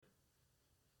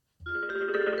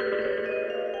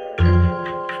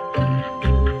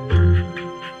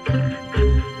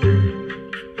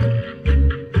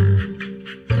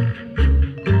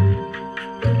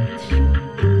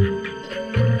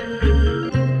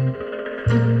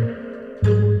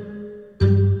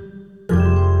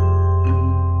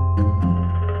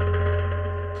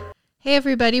Hey,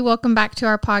 everybody. Welcome back to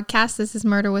our podcast. This is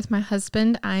Murder with My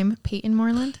Husband. I'm Peyton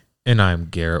Moreland. And I'm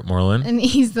Garrett Moreland. And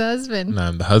he's the husband. And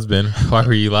I'm the husband. Why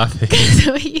were you laughing?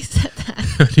 The way you said that.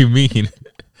 What do you mean?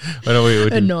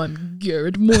 No, I'm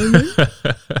Garrett Moreland.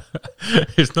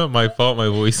 It's not my fault my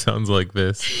voice sounds like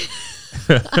this.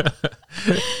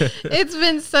 It's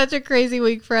been such a crazy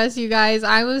week for us, you guys.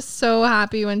 I was so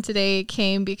happy when today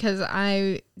came because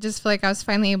I just feel like I was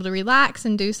finally able to relax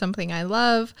and do something I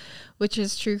love, which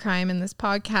is true crime in this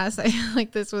podcast. I feel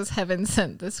like this was heaven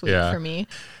sent this week for me.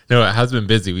 No, it has been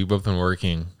busy. We've both been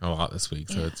working a lot this week,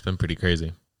 so it's been pretty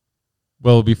crazy.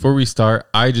 Well, before we start,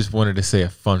 I just wanted to say a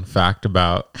fun fact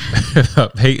about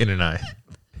Peyton and I.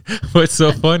 What's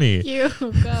so funny? You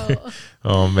go.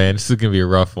 Oh, man, this is going to be a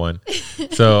rough one.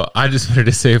 So I just wanted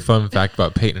to say a fun fact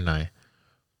about Peyton and I.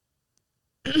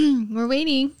 We're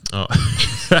waiting. Oh.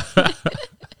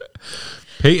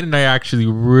 Peyton and I actually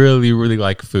really, really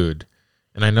like food.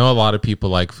 And I know a lot of people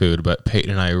like food, but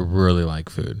Peyton and I really like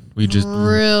food. We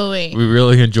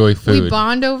really enjoy food. We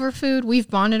bond over food. We've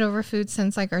bonded over food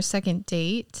since like our second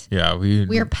date. Yeah,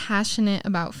 we are passionate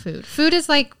about food. Food is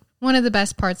like one of the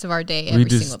best parts of our day every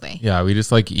single day. Yeah, we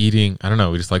just like eating. I don't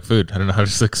know. We just like food. I don't know how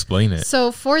to explain it.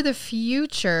 So for the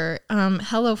future,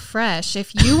 HelloFresh,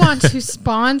 if you want to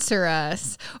sponsor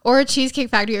us or a Cheesecake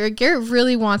Factory, or Garrett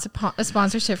really wants a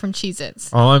sponsorship from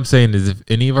Cheez-Its. All I'm saying is if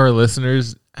any of our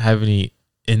listeners have any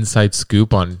inside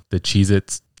scoop on the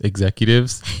Cheez-Its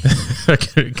executives, I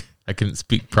couldn't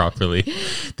speak properly,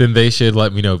 then they should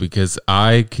let me know because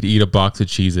I could eat a box of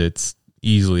Cheez-Its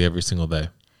easily every single day.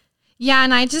 Yeah,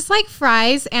 and I just like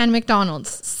fries and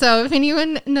McDonald's. So if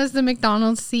anyone knows the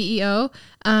McDonald's CEO,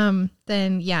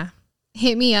 then yeah,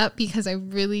 hit me up because I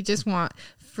really just want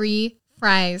free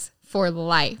fries for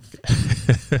life.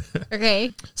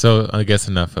 Okay? So I guess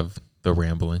enough of the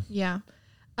rambling. Yeah.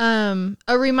 A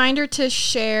reminder to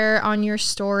share on your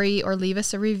story or leave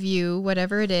us a review,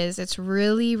 whatever it is. It's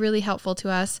really, really helpful to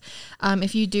us.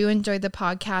 If you do enjoy the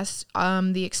podcast,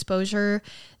 the exposure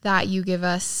that you give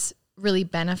us really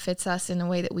benefits us in a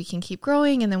way that we can keep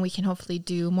growing, and then we can hopefully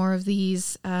do more of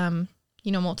these,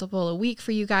 multiple a week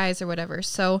for you guys or whatever.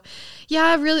 So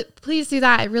yeah, really, please do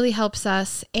that. It really helps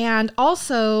us. And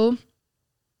also,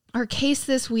 our case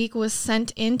this week was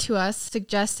sent in to us,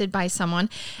 suggested by someone,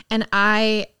 and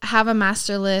I have a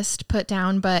master list put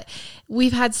down, but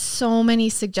we've had so many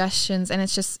suggestions and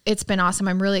it's been awesome.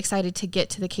 I'm really excited to get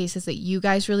to the cases that you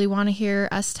guys really want to hear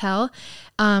us tell.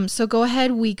 So go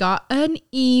ahead. We got an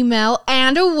email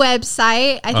and a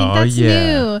website. I think that's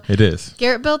new. It is.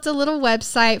 Garrett built a little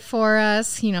website for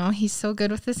us. You know, he's so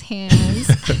good with his hands.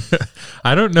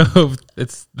 I don't know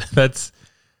if that's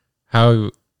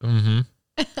how...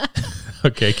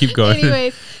 Okay, keep going.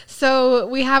 Anyways, so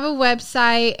we have a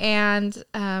website and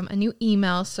a new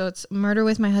email. So it's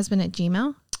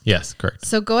murderwithmyhusband@gmail.com. Yes, correct.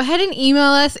 So go ahead and email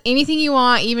us anything you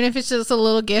want, even if it's just a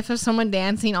little gif of someone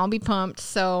dancing. I'll be pumped.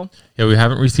 So yeah, we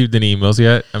haven't received any emails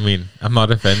yet. I mean, I'm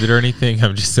not offended or anything.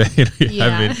 I'm just saying we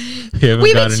haven't We've gotten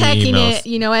been checking any emails.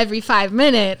 it, every 5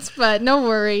 minutes, but no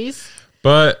worries.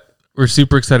 But we're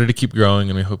super excited to keep growing,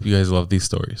 and we hope you guys love these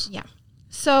stories. Yeah.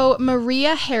 So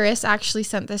Maria Harris actually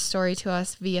sent this story to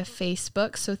us via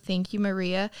Facebook. So thank you,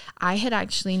 Maria. I had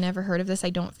actually never heard of this,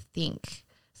 I don't think.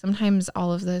 Sometimes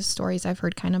all of the stories I've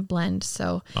heard kind of blend.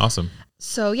 So awesome.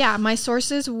 So yeah, my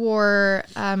sources were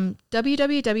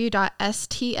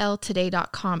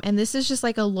www.stltoday.com. And this is just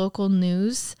like a local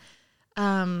news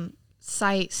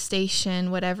site,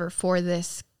 station, whatever, for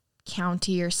this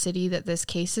county or city that this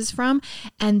case is from.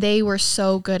 And they were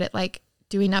so good at like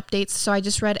doing updates. So I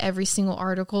just read every single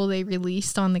article they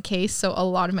released on the case. So a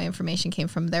lot of my information came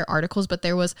from their articles, but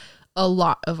there was a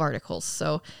lot of articles.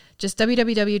 So just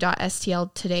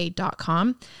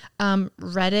www.stltoday.com.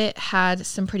 Reddit had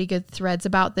some pretty good threads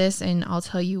about this, and I'll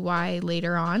tell you why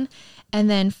later on. And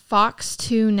then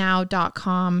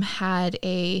fox2now.com had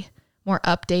a more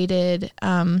updated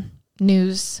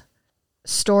news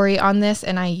story on this,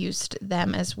 and I used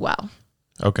them as well.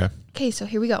 Okay, so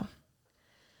here we go.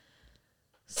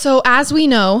 So as we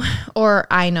know, or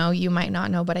I know, you might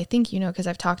not know, but I think you know because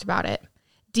I've talked about it,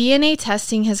 DNA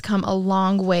testing has come a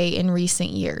long way in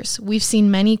recent years. We've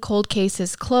seen many cold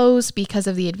cases close because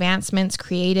of the advancements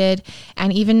created,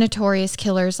 and even notorious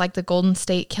killers like the Golden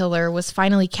State Killer was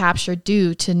finally captured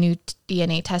due to new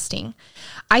DNA testing.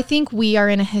 I think we are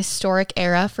in a historic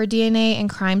era for DNA and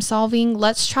crime solving.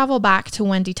 Let's travel back to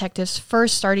when detectives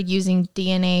first started using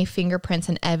DNA, fingerprints,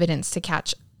 and evidence to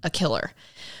catch a killer.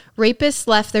 Rapists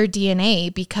left their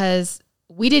DNA because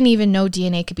we didn't even know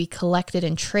DNA could be collected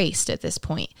and traced at this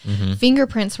point.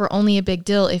 Fingerprints were only a big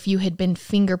deal if you had been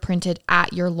fingerprinted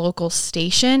at your local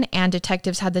station and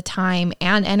detectives had the time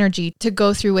and energy to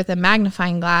go through with a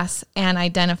magnifying glass and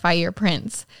identify your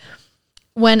prints.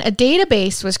 When a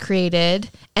database was created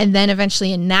and then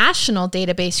eventually a national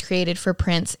database created for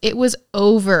prints, it was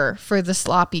over for the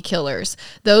sloppy killers.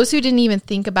 Those who didn't even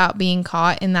think about being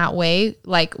caught in that way,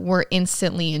 like, were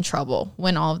instantly in trouble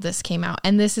when all of this came out.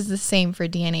 And this is the same for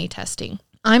DNA testing.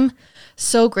 I'm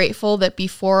so grateful that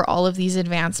before all of these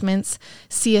advancements,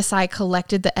 CSI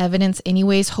collected the evidence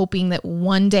anyways, hoping that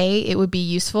one day it would be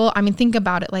useful. I mean, think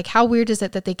about it. Like, how weird is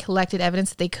it that they collected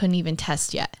evidence that they couldn't even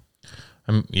test yet?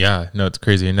 Yeah, no, it's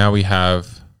crazy. And now we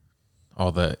have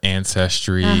all the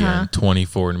Ancestry and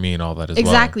 24andMe and all that as well.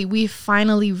 Exactly. We've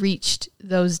finally reached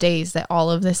those days that all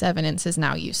of this evidence is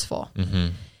now useful.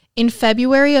 In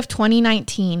February of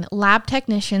 2019, lab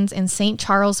technicians in St.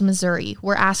 Charles, Missouri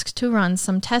were asked to run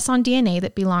some tests on DNA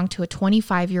that belonged to a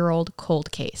 25-year-old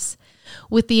cold case.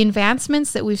 With the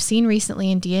advancements that we've seen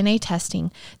recently in DNA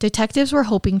testing, detectives were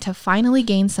hoping to finally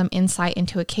gain some insight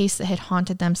into a case that had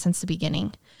haunted them since the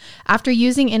beginning. After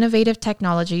using innovative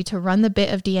technology to run the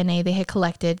bit of DNA they had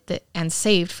collected and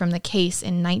saved from the case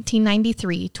in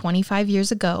 1993, 25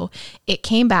 years ago, it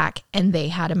came back and they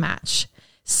had a match.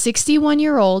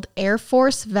 61-year-old Air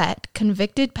Force vet,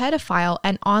 convicted pedophile,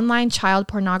 and online child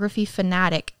pornography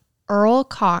fanatic Earl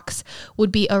Cox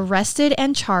would be arrested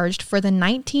and charged for the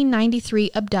 1993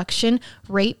 abduction,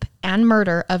 rape, and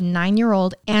murder of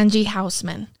 9-year-old Angie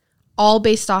Housman, all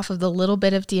based off of the little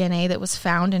bit of DNA that was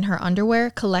found in her underwear,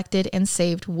 collected and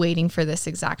saved, waiting for this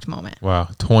exact moment. Wow,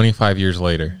 25 years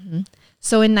later.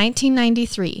 So in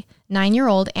 1993,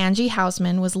 9-year-old Angie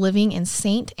Housman was living in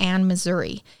St. Anne,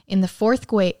 Missouri, in the fourth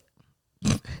grade.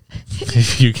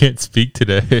 You can't speak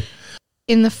today.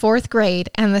 In the fourth grade,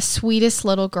 and the sweetest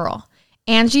little girl.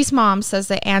 Angie's mom says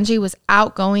that Angie was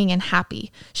outgoing and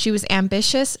happy. She was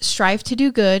ambitious, strived to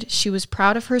do good. She was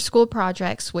proud of her school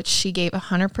projects, which she gave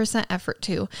 100% effort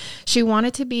to. She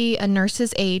wanted to be a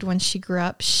nurse's aide when she grew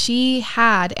up. She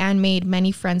had and made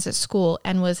many friends at school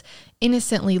and was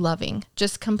innocently loving,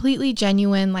 just completely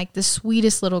genuine, like the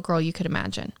sweetest little girl you could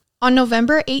imagine. On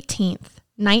November 18th,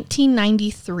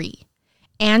 1993,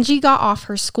 Angie got off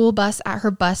her school bus at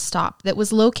her bus stop that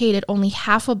was located only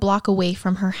half a block away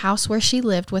from her house where she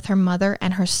lived with her mother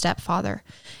and her stepfather.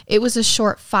 It was a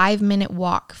short 5-minute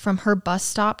walk from her bus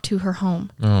stop to her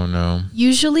home. Oh, no.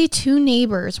 Usually 2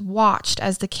 neighbors watched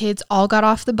as the kids all got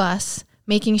off the bus,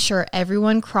 making sure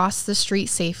everyone crossed the street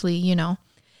safely, you know.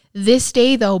 This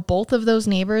day, though, both of those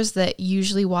neighbors that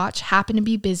usually watch happened to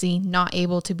be busy, not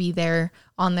able to be there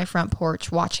on their front porch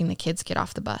watching the kids get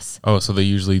off the bus. Oh, so they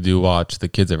usually do watch the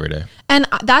kids every day. And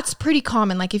that's pretty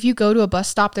common. Like, if you go to a bus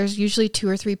stop, there's usually 2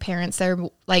 or 3 parents that are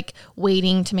like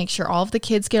waiting to make sure all of the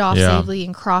kids get off safely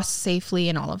and cross safely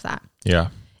and all of that. Yeah.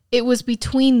 It was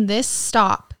between this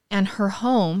stop and her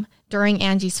home during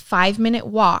Angie's 5-minute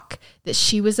walk that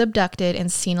she was abducted and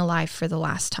seen alive for the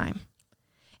last time.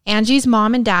 Angie's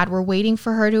mom and dad were waiting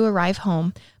for her to arrive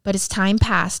home, but as time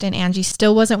passed and Angie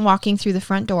still wasn't walking through the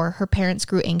front door, her parents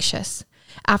grew anxious.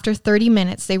 After 30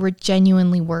 minutes, they were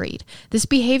genuinely worried. This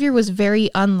behavior was very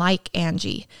unlike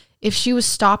Angie. If she was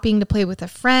stopping to play with a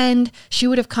friend, she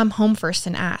would have come home first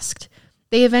and asked.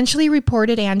 They eventually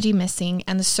reported Angie missing,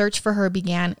 and the search for her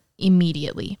began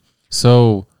immediately.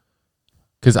 So,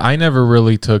 because I never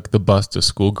really took the bus to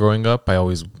school growing up, I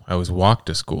always walked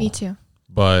to school. Me too.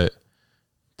 But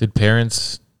do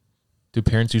parents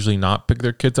usually not pick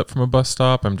their kids up from a bus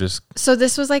stop? So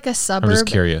this was like a suburb. I'm just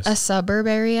curious. A suburb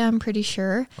area, I'm pretty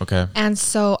sure. Okay. And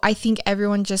so I think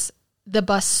everyone the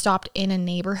bus stopped in a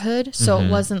neighborhood. So it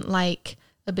wasn't like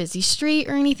a busy street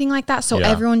or anything like that. So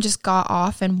everyone just got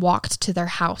off and walked to their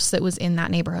house that was in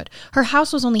that neighborhood. Her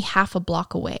house was only half a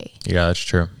block away. Yeah, that's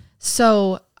true.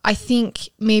 So I think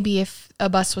maybe if a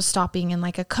bus was stopping in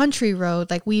like a country road,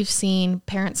 like we've seen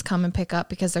parents come and pick up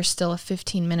because they're still a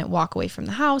 15-minute walk away from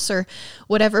the house or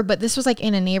whatever. But this was like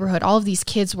in a neighborhood. All of these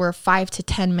kids were 5 to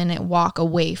 10-minute walk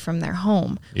away from their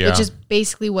home, which is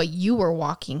basically what you were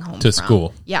walking home to from.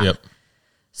 School. Yeah. Yep.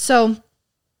 So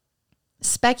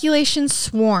speculation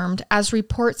swarmed as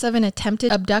reports of an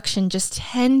attempted abduction just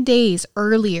 10 days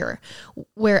earlier,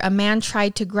 where a man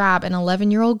tried to grab an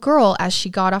 11-year-old girl as she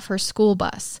got off her school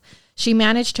bus. She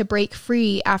managed to break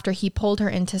free after he pulled her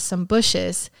into some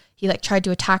bushes. He tried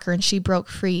to attack her and she broke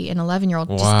free, an 11-year-old,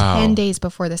 just 10 days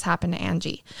before this happened to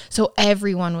Angie. So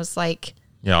everyone was all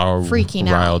freaking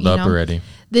out. Riled up already.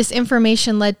 This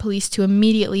information led police to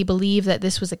immediately believe that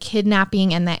this was a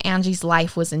kidnapping and that Angie's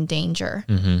life was in danger.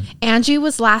 Angie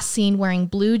was last seen wearing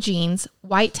blue jeans,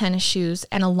 white tennis shoes,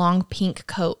 and a long pink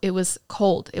coat. It was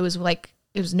cold. It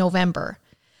was November.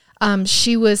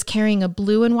 She was carrying a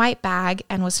blue and white bag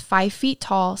and was 5 feet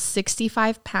tall,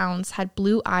 65 pounds, had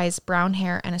blue eyes, brown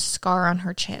hair, and a scar on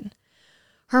her chin.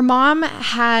 Her mom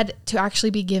had to actually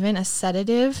be given a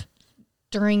sedative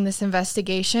during this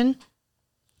investigation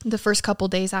the first couple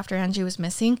days after Angie was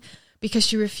missing because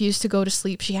she refused to go to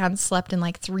sleep. She hadn't slept in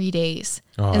like 3 days.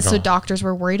 So doctors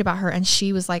were worried about her, and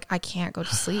she was like, I can't go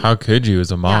to sleep. How could you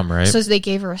as a mom, right? So they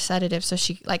gave her a sedative so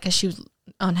she, like, because she was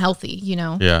unhealthy, you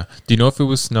know? Yeah. Do you know if it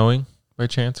was snowing by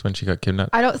chance when she got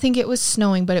kidnapped? I don't think it was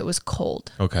snowing, but it was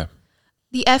cold. Okay.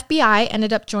 The FBI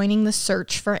ended up joining the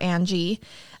search for Angie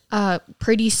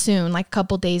pretty soon, like a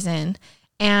couple days in.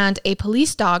 And a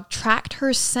police dog tracked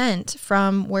her scent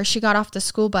from where she got off the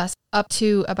school bus up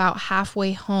to about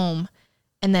halfway home,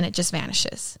 and then it just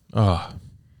vanishes. Oh.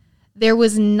 There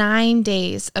was 9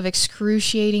 days of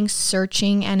excruciating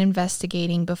searching and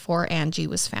investigating before Angie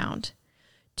was found.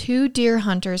 2 deer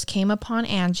hunters came upon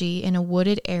Angie in a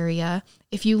wooded area.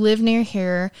 If you live near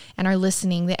here and are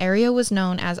listening, the area was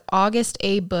known as August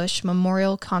A. Bush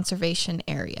Memorial Conservation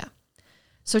Area.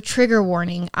 So trigger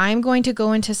warning, I'm going to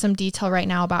go into some detail right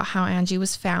now about how Angie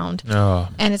was found.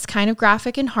 And it's kind of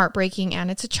graphic and heartbreaking, and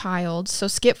it's a child. So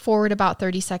skip forward about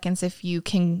 30 seconds if you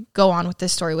can go on with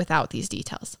this story without these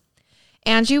details.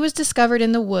 Angie was discovered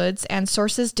in the woods, and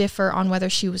sources differ on whether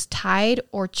she was tied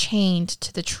or chained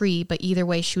to the tree, but either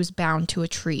way, she was bound to a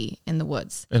tree in the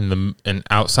woods. And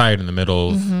outside in the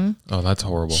middle of, oh, that's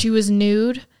horrible. She was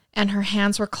nude, and her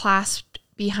hands were clasped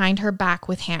behind her back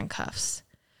with handcuffs.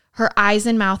 Her eyes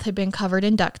and mouth had been covered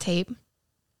in duct tape.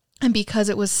 And because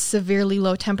it was severely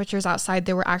low temperatures outside,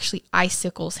 there were actually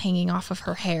icicles hanging off of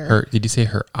her hair. Did you say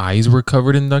her eyes were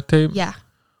covered in duct tape? Yeah.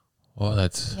 Well,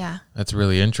 that's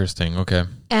really interesting. Okay.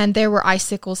 And there were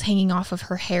icicles hanging off of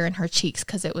her hair and her cheeks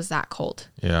because it was that cold.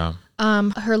 Yeah.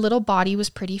 Her little body was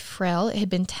pretty frail. It had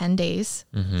been 10 days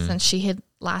since she had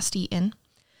last eaten.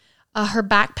 Her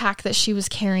backpack that she was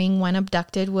carrying when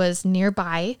abducted was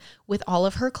nearby with all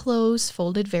of her clothes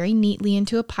folded very neatly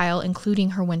into a pile,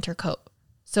 including her winter coat.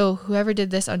 So whoever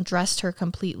did this undressed her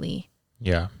completely.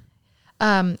 Yeah.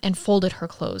 And folded her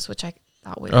clothes, which I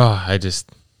thought would...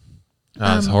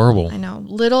 that's horrible. I know.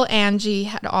 Little Angie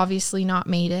had obviously not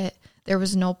made it. There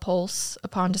was no pulse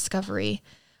upon discovery.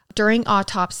 During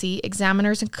autopsy,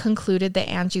 examiners concluded that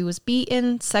Angie was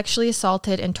beaten, sexually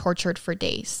assaulted, and tortured for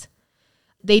days.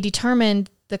 They determined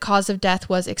the cause of death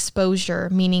was exposure,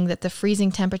 meaning that the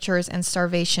freezing temperatures and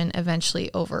starvation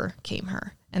eventually overcame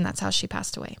her. And that's how she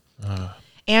passed away.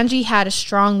 Angie had a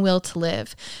strong will to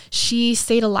live. She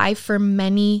stayed alive for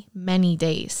many, many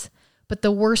days. But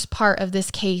the worst part of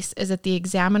this case is that the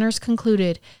examiners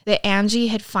concluded that Angie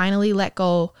had finally let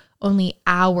go only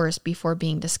hours before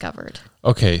being discovered.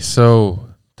 Okay, so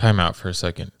time out for a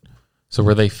second. So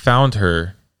where they found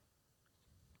her,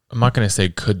 I'm not going to say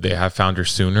could they have found her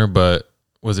sooner, but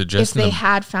was it just... If they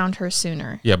had found her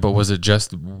sooner. Yeah, but was it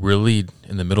just really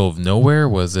in the middle of nowhere?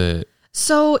 Was it...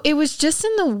 So it was just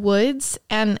in the woods,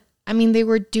 and I mean, they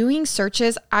were doing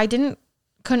searches.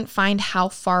 Couldn't find how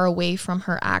far away from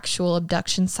her actual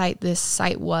abduction site this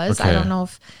site was. Okay. I don't know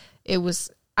if it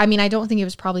was... I mean, I don't think it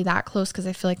was probably that close because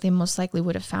I feel like they most likely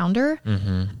would have found her.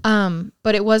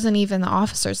 But it wasn't even the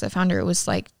officers that found her. It was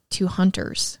like 2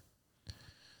 hunters.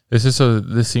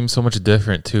 This seems so much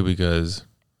different too, because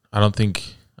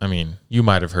you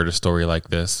might have heard a story like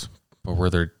this, but where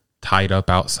they're tied up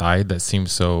outside, that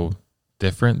seems so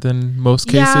different than most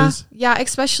cases. Yeah,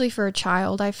 especially for a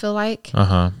child, I feel like.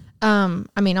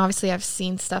 Obviously I've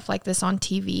seen stuff like this on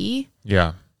TV.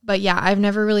 Yeah. But yeah, I've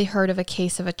never really heard of a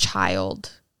case of a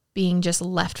child being just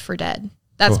left for dead.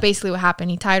 That's basically what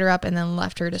happened. He tied her up and then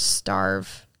left her to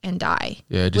starve and die.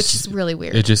 Yeah, which is really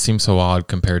weird. It just seems so odd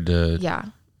compared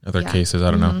to other cases.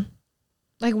 I don't know.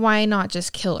 Like, why not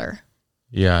just kill her?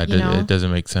 Yeah, it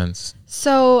doesn't make sense.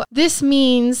 So this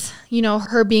means,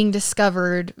 her being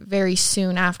discovered very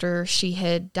soon after she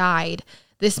had died.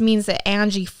 This means that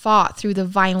Angie fought through the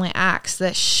violent acts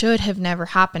that should have never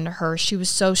happened to her. She was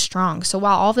so strong. So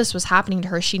while all this was happening to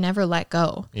her, she never let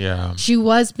go. Yeah. She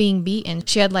was being beaten.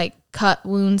 She had cut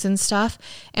wounds and stuff,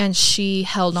 and she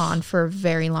held on for a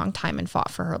very long time and fought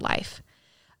for her life.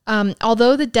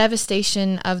 Although the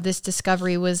devastation of this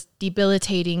discovery was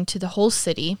debilitating to the whole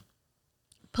city,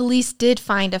 police did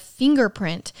find a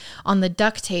fingerprint on the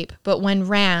duct tape, but when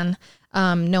ran,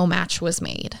 no match was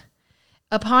made.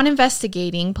 Upon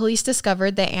investigating, police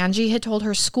discovered that Angie had told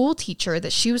her school teacher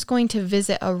that she was going to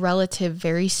visit a relative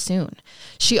very soon.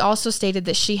 She also stated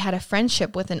that she had a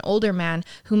friendship with an older man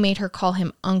who made her call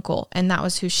him uncle, and that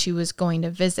was who she was going to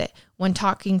visit. When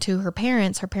talking to her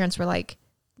parents were like,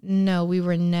 no, we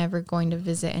were never going to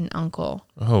visit an uncle.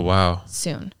 Oh, wow.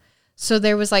 Soon. So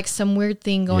there was like some weird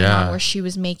thing going on where she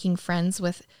was making friends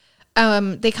with,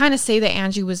 they kind of say that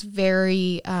Angie was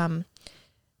very,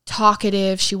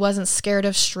 talkative. She wasn't scared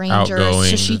of strangers.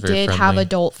 Outgoing, so she did friendly. Have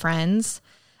adult friends.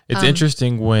 It's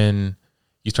interesting when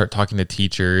you start talking to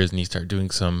teachers and you start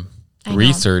doing some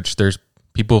research. There's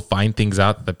people find things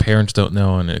out that the parents don't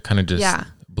know, and it kind of just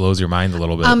blows your mind a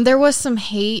little bit. There was some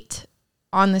hate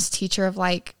on this teacher of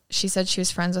like, she said she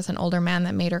was friends with an older man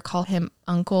that made her call him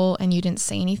uncle, and you didn't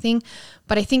say anything.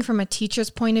 But I think from a teacher's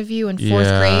point of view in fourth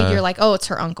grade, you're like, oh, it's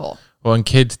her uncle. Well, and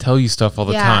kids tell you stuff all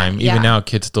the time. Even now,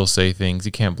 kids still say things.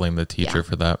 You can't blame the teacher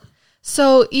for that.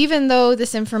 So even though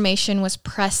this information was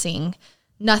pressing,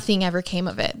 nothing ever came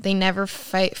of it. They never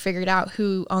figured out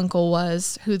who uncle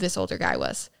was, who this older guy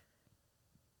was.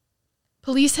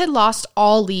 Police had lost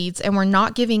all leads and were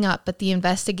not giving up, but the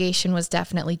investigation was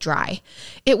definitely dry.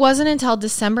 It wasn't until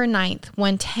December 9th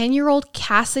when 10-year-old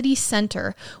Cassidy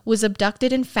Center was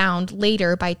abducted and found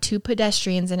later by two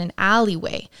pedestrians in an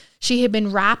alleyway. She had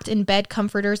been wrapped in bed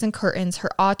comforters and curtains. Her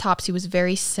autopsy was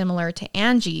very similar to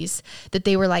Angie's, that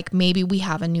they were like, maybe we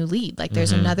have a new lead. Like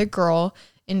there's another girl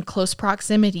in close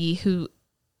proximity who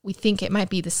we think it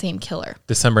might be the same killer.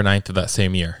 December 9th of that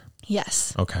same year.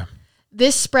 Yes. Okay.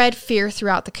 This spread fear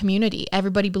throughout the community,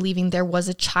 everybody believing there was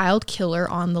a child killer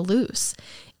on the loose.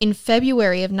 In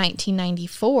February of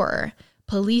 1994,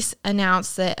 police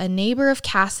announced that a neighbor of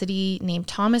Cassidy named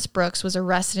Thomas Brooks was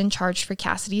arrested and charged for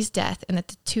Cassidy's death, and that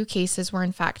the two cases were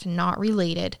in fact not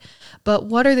related. But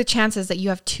what are the chances that you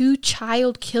have two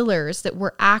child killers that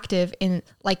were active in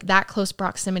like that close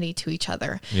proximity to each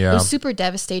other? Yeah. It was super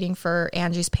devastating for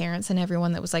Angie's parents and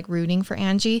everyone that was like rooting for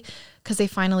Angie, because they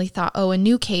finally thought, oh, a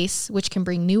new case, which can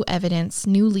bring new evidence,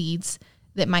 new leads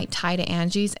that might tie to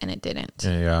Angie's, and it didn't.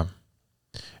 Yeah.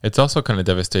 It's also kind of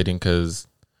devastating because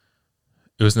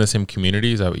it was in the same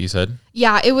community. Is that what you said?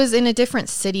 Yeah, it was in a different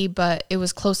city, but it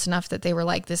was close enough that they were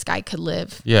like, this guy could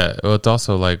live. Yeah. Well, it's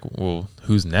also like, well,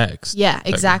 who's next? Yeah,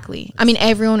 exactly. I mean,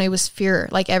 everyone, it was fear.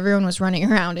 Like everyone was running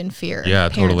around in fear. Yeah,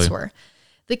 Parents totally. were.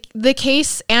 The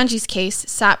case, Angie's case,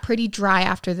 sat pretty dry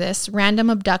after this. Random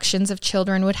abductions of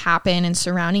children would happen in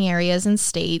surrounding areas and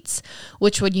states,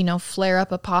 which would, flare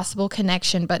up a possible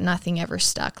connection, but nothing ever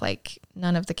stuck. Like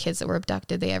none of the kids that were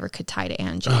abducted, they ever could tie to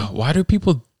Angie. Why do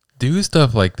people do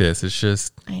stuff like this? It's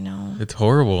just, I know. It's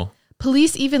horrible.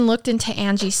 Police even looked into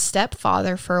Angie's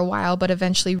stepfather for a while, but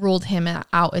eventually ruled him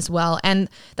out as well. And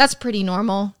that's pretty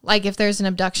normal. Like if there's an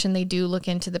abduction, they do look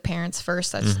into the parents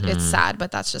first. It's sad,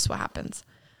 but that's just what happens.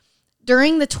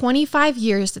 During the 25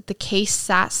 years that the case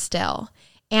sat still,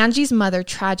 Angie's mother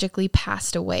tragically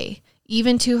passed away.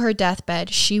 Even to her deathbed,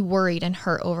 she worried and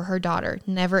hurt over her daughter,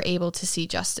 never able to see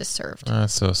justice served.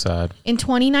 That's so sad. In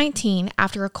 2019,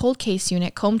 after a cold case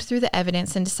unit combed through the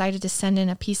evidence and decided to send in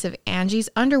a piece of Angie's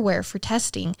underwear for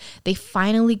testing, they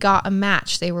finally got a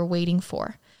match they were waiting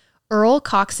for. Earl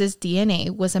Cox's DNA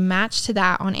was a match to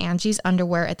that on Angie's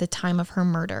underwear at the time of her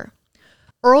murder.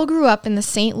 Earl grew up in the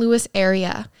St. Louis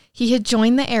area. He had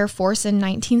joined the Air Force in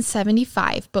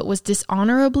 1975, but was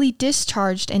dishonorably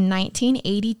discharged in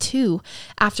 1982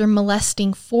 after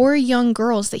molesting 4 young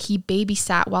girls that he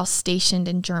babysat while stationed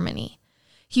in Germany.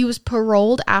 He was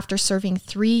paroled after serving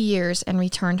 3 years and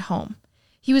returned home.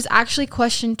 He was actually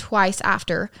questioned twice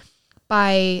after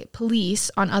by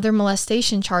police on other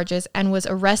molestation charges and was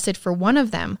arrested for one of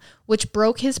them, which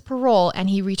broke his parole, and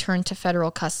he returned to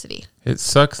federal custody. It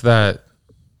sucks that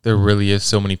there really is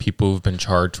so many people who've been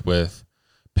charged with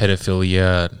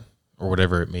pedophilia or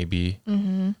whatever it may be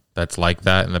that's like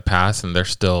that in the past, and they're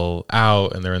still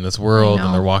out and they're in this world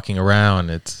and they're walking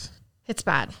around. It's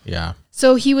bad. Yeah.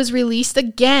 So he was released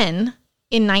again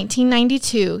in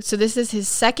 1992. So this is his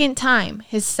second time,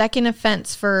 his second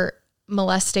offense for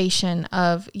molestation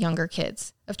of younger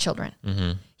kids, of children.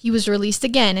 He was released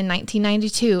again in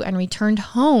 1992 and returned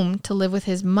home to live with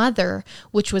his mother,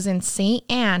 which was in St.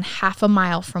 Anne, half a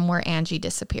mile from where Angie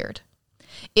disappeared.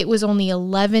 It was only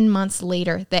 11 months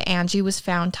later that Angie was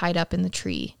found tied up in the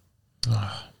tree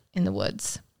in the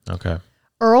woods. Okay.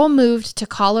 Earl moved to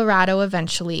Colorado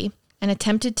eventually and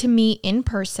attempted to meet in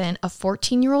person a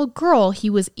 14-year-old girl he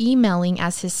was emailing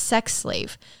as his sex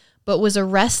slave, but was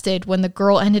arrested when the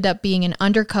girl ended up being an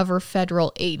undercover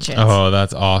federal agent. Oh,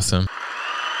 that's awesome.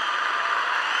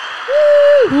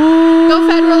 Go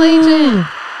federal agent.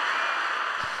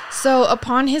 So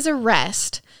upon his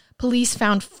arrest, police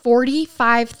found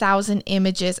 45,000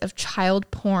 images of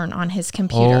child porn on his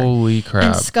computer. Holy crap.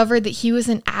 And discovered that he was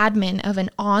an admin of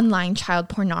an online child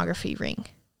pornography ring.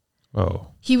 Oh.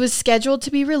 He was scheduled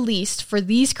to be released for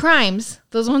these crimes,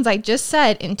 those ones I just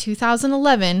said, in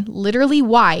 2011. Literally,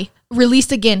 why?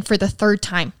 Released again for the third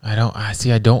time. I don't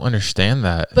understand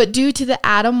that. But due to the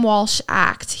Adam Walsh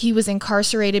Act, he was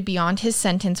incarcerated beyond his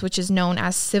sentence, which is known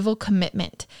as civil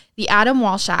commitment. The Adam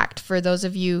Walsh Act, for those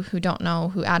of you who don't know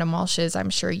who Adam Walsh is, I'm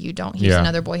sure you don't. He's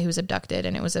another boy who was abducted,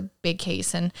 and it was a big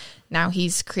case, and now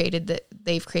they've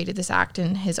created this act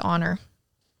in his honor.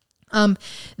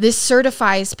 This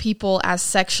certifies people as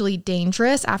sexually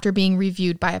dangerous after being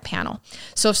reviewed by a panel.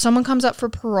 So if someone comes up for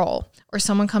parole or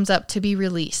someone comes up to be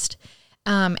released,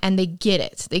 and they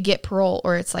get parole,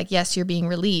 or it's like, yes, you're being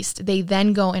released. They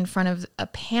then go in front of a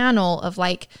panel of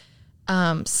like,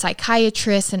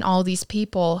 psychiatrists and all these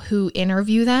people who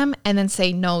interview them and then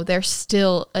say, no, they're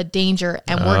still a danger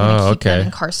and we're going to keep them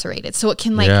incarcerated. So it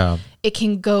can it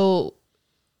can go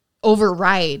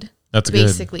override. That's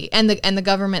basically good. And the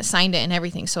government signed it and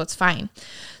everything, so it's fine.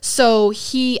 So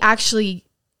he actually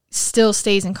still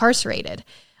stays incarcerated,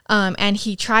 and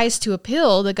he tries to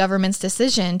appeal the government's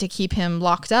decision to keep him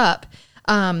locked up,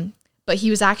 but he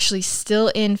was actually still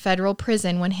in federal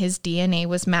prison when his DNA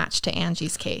was matched to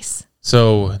Angie's case.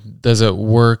 So does it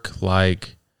work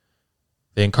like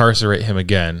they incarcerate him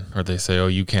again, or they say, oh,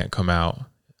 you can't come out?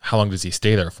 How long does he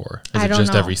stay there for? Is it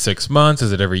just every 6 months?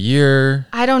 Is it every year?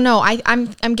 I don't know.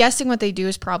 I'm guessing what they do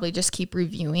is probably just keep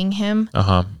reviewing him.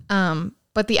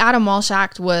 But the Adam Walsh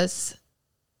Act was,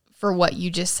 for what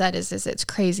you just said, is it's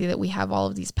crazy that we have all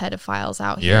of these pedophiles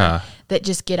out here that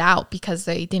just get out because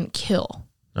they didn't kill,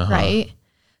 right?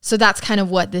 So that's kind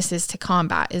of what this is to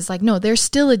combat. Is like, no, they're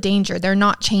still a danger. They're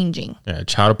not changing. Yeah,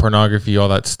 child pornography, all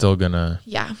that's still gonna.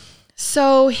 Yeah.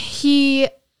 So he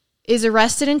is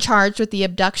arrested and charged with the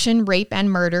abduction, rape, and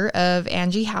murder of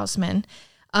Angie Housman.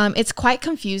 It's quite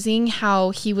confusing how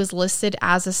he was listed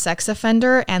as a sex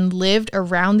offender and lived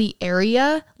around the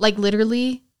area, like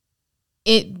literally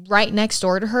right next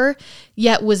door to her,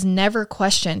 yet was never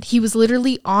questioned. He was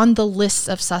literally on the list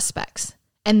of suspects,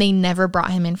 and they never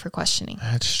brought him in for questioning.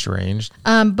 That's strange.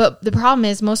 But the problem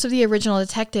is most of the original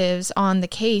detectives on the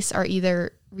case are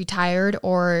either retired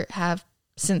or have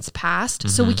since passed,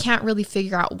 so we can't really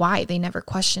figure out why they never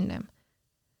questioned him.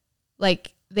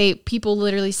 Like people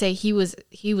literally say he was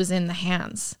in the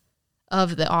hands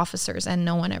of the officers and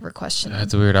no one ever questioned him.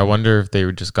 That's weird. I wonder if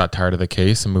they just got tired of the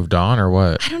case and moved on or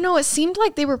what. I don't know. It seemed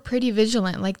like they were pretty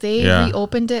vigilant. Like they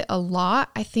reopened it a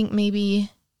lot. I think maybe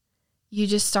you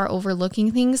just start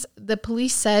overlooking things. The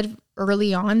police said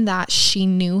early on that she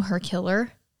knew her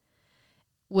killer,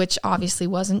 which obviously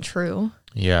wasn't true.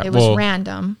 Yeah. It was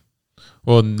random.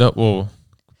 Well, no,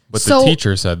 what the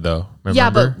teacher said though. Remember? Yeah,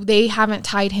 but they haven't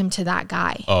tied him to that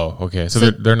guy. Oh, okay. So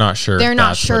they're not sure. They're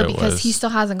not sure because he still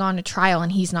hasn't gone to trial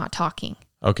and he's not talking.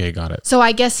 Okay, got it. So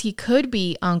I guess he could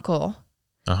be uncle.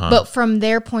 But from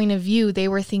their point of view, they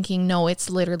were thinking, no, it's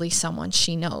literally someone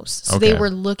she knows. So they were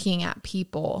looking at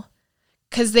people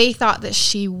because they thought that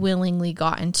she willingly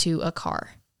got into a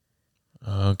car.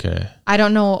 Okay. I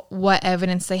don't know what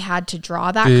evidence they had to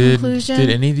draw that conclusion. Did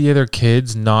any of the other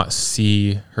kids not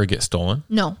see her get stolen?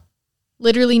 No.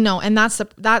 Literally no. And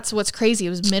that's what's crazy. It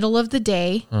was middle of the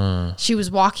day. She was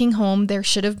walking home. There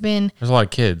should have been... There's a lot of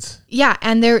kids. Yeah.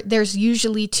 And there's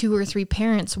usually 2 or 3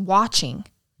 parents watching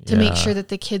to make sure that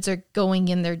the kids are going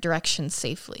in their direction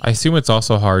safely. I assume it's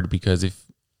also hard because if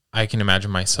I can imagine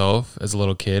myself as a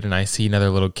little kid and I see another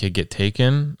little kid get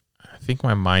taken... I think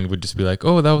my mind would just be like,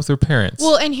 oh, that was their parents.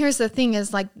 Well, and here's the thing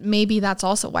is like, maybe that's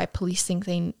also why police think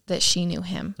that she knew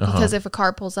him. Because if a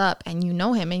car pulls up and you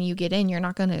know him and you get in, you're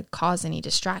not going to cause any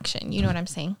distraction. You know what I'm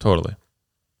saying? Totally.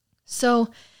 So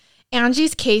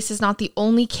Angie's case is not the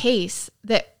only case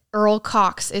that Earl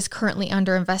Cox is currently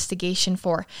under investigation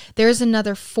for. There's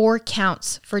another 4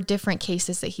 counts for different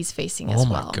cases that he's facing as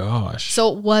well. Oh my gosh.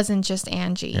 So it wasn't just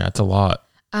Angie. Yeah, it's a lot.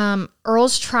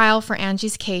 Earl's trial for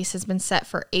Angie's case has been set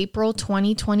for April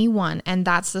 2021, and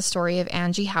that's the story of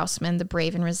Angie Housman, the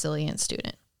brave and resilient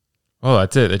student. Oh,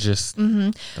 that's it. It just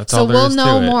that's so all there we'll is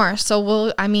know to it. more.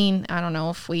 So I don't know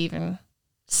if we even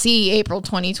see April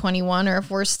 2021 or if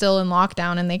we're still in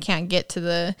lockdown and they can't get to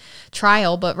the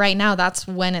trial, but right now that's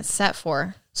when it's set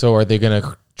for. So are they going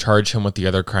to charge him with the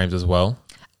other crimes as well?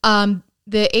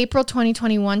 The April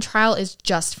 2021 trial is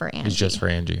just for Angie. It's just for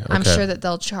Angie. Okay. I'm sure that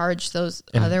they'll charge those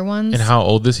other ones. And how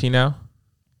old is he now?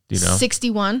 Do you know?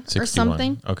 61 or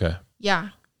something. Okay. Yeah.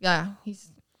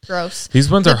 He's gross. These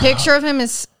ones the picture of him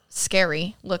is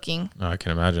scary looking. Oh, I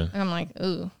can imagine. And I'm like,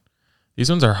 ooh. These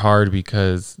ones are hard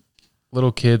because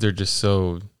little kids are just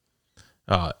so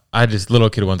Little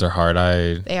kid ones are hard.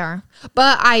 They are.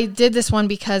 But I did this one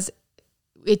because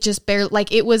it just barely,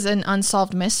 like, it was an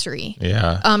unsolved mystery.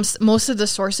 Yeah. Most of the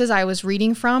sources I was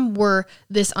reading from were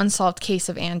this unsolved case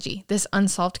of Angie.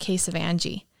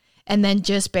 And then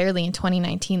just barely in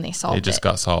 2019, they solved it. It just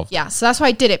got solved. Yeah. So that's why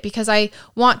I did it, because I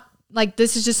want, like,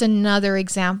 this is just another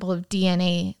example of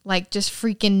DNA, like, just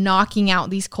freaking knocking out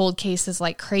these cold cases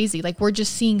like crazy. Like, we're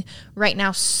just seeing right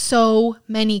now so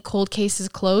many cold cases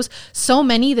close, so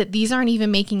many that these aren't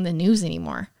even making the news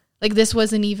anymore. Like, this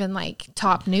wasn't even like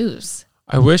top news.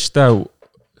 I wish that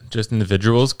just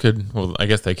individuals could, well, I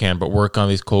guess they can, but work on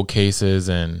these cold cases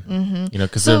and,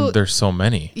 because there's so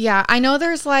many. Yeah. I know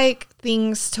there's like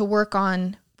things to work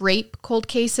on rape cold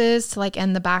cases to like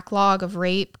end the backlog of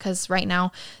rape, because right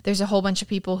now there's a whole bunch of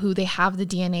people who they have the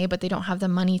DNA but they don't have the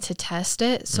money to test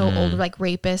it, so old like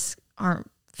rapists aren't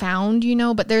found,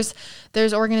 but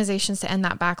there's organizations to end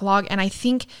that backlog. And I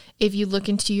think if you look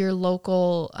into your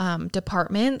local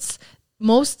departments,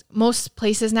 most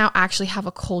places now actually have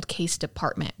a cold case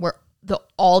department where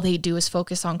all they do is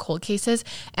focus on cold cases,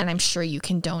 and I'm sure you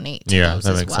can donate to those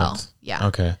that as makes well. sense. Yeah.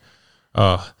 Okay.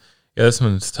 Yeah, this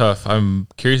one's tough. I'm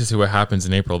curious to see what happens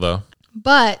in April, though.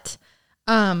 But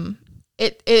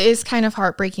it is kind of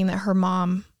heartbreaking that her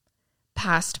mom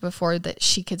passed before that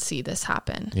she could see this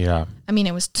happen. Yeah. I mean,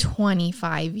 it was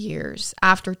 25 years.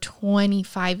 After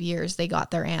 25 years, they got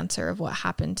their answer of what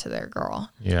happened to their girl.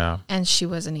 Yeah. And she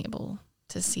wasn't able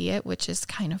to see it, which is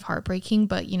kind of heartbreaking.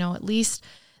 But, at least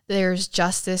there's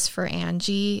justice for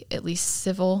Angie, at least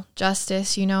civil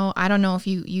justice. I don't know if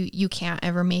you can't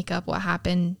ever make up what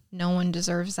happened. No one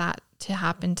deserves that to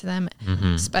happen to them,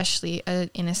 especially an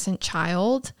innocent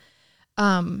child.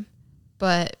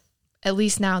 But at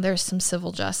least now there's some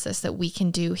civil justice that we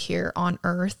can do here on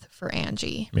Earth for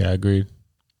Angie. Yeah, agreed.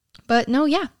 But no,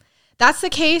 yeah. That's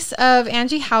the case of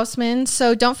Angie Housman.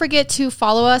 So don't forget to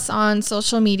follow us on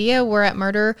social media. We're at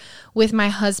Murder with My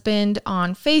Husband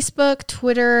on Facebook,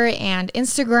 Twitter, and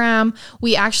Instagram.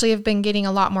 We actually have been getting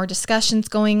a lot more discussions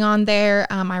going on there.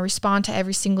 I respond to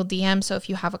every single DM. So if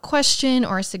you have a question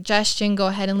or a suggestion, go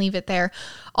ahead and leave it there.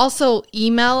 Also,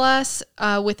 email us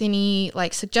with any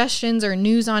like suggestions or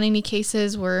news on any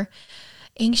cases. We're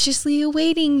anxiously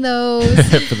awaiting those.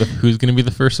 Who's going to be the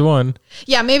first one?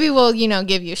 Yeah, maybe we'll,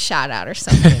 give you a shout out or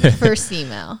something. First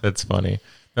email. That's funny.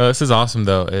 No, this is awesome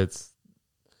though. It's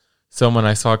someone,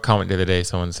 I saw a comment the other day.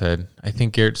 Someone said, I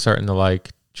think you're starting to like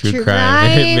true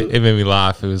crime. It made me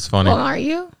laugh. It was funny. Well, are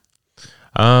you?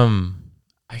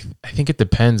 I think it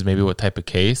depends maybe what type of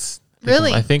case.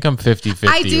 Really? I think I'm 50-50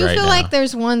 I do right feel now. like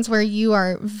there's ones where you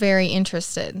are very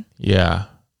interested. Yeah.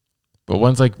 But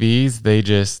ones like these, they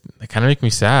kind of make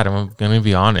me sad. I'm going to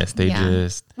be honest.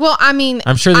 Well, I mean,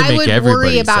 I'm sure they make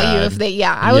everybody sad.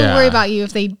 I would worry about you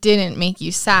if they didn't make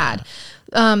you sad.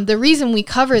 The reason we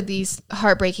cover these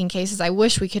heartbreaking cases, I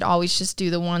wish we could always just do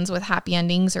the ones with happy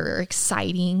endings or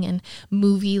exciting and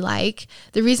movie-like.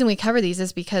 The reason we cover these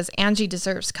is because Angie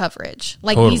deserves coverage.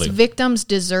 Like, These victims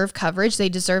deserve coverage. They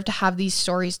deserve to have these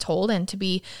stories told and to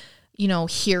be,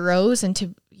 heroes and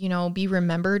to, be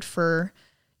remembered for,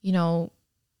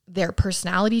 their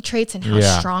personality traits and how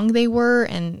strong they were.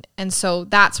 And so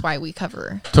that's why we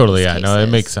cover. Totally. Yeah. No, it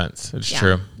makes sense. It's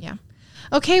true. Yeah.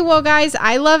 Okay. Well, guys,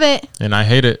 I love it. And I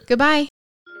hate it. Goodbye.